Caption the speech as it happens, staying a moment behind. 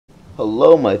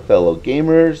Hello my fellow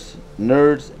gamers,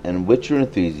 nerds, and Witcher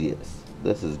enthusiasts.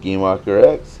 This is GameWalker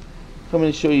X,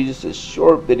 coming to show you just a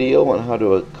short video on how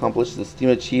to accomplish the Steam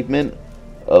achievement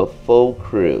of Full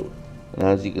Crew. And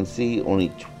as you can see, only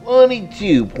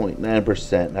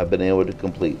 22.9% have been able to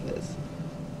complete this.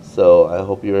 So I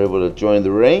hope you're able to join the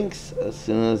ranks as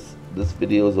soon as this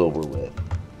video is over with.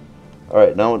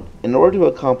 Alright, now in order to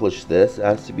accomplish this, it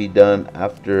has to be done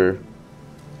after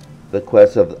the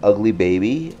quest of the Ugly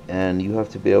Baby, and you have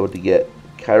to be able to get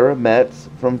Kyra Metz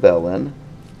from Velen.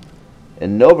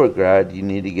 In Novigrad, you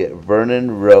need to get Vernon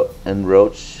and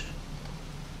Roach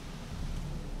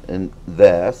and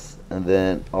Vess, and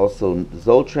then also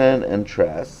Zoltran and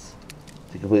Tress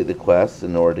to complete the quest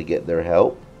in order to get their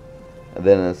help. And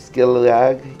then in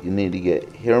Skellige, you need to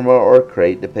get Hirma or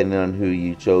Crate, depending on who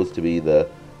you chose to be the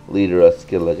leader of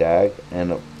Skellige,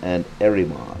 and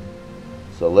Erimon.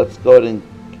 So let's go ahead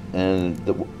and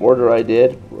the order I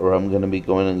did, or I'm going to be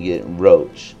going and getting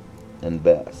Roach and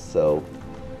Vess. So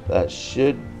that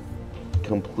should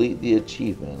complete the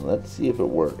achievement. Let's see if it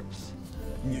works.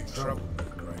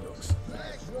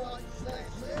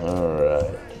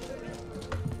 Alright.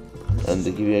 And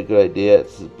to give you a good idea,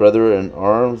 it's his brother in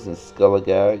arms in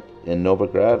Skellige, in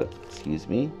Novigrad, excuse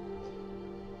me.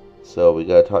 So we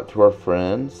gotta talk to our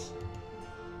friends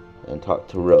and talk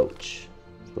to Roach.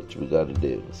 That's what we gotta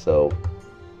do. So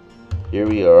here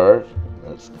we are.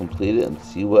 Let's complete it and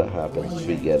see what happens if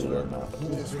we get it or not.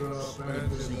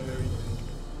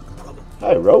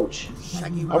 Hi, Roach.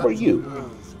 How are you?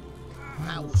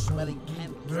 Heralds of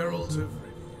Rydia,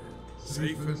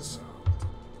 safe and sound.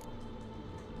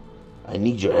 I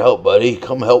need your help, buddy.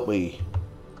 Come help me.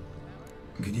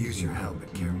 Could use your help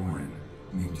at Kaer Morhen.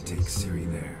 Need to take Ciri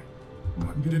there.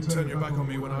 You didn't turn your back on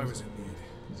me when I was in need.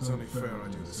 It's only fair I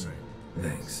do the same.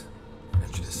 Thanks. I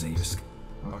should have saved your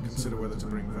I'll consider whether to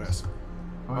bring Vess.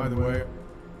 Either way.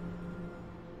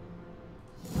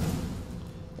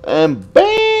 And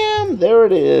bam! There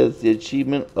it is. The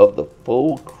achievement of the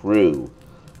Full Crew.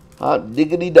 Hot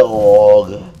diggity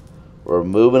dog. We're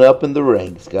moving up in the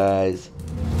ranks, guys.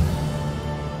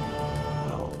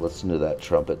 Oh, listen to that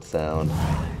trumpet sound.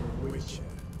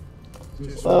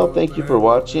 Well, thank you for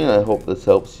watching. I hope this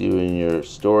helps you in your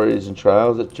stories and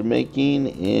trials that you're making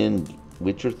in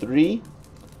Witcher 3.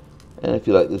 And if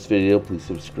you like this video, please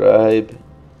subscribe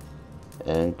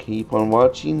and keep on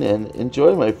watching and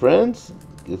enjoy, my friends.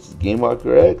 This is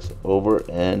GameWalker X, over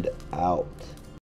and out.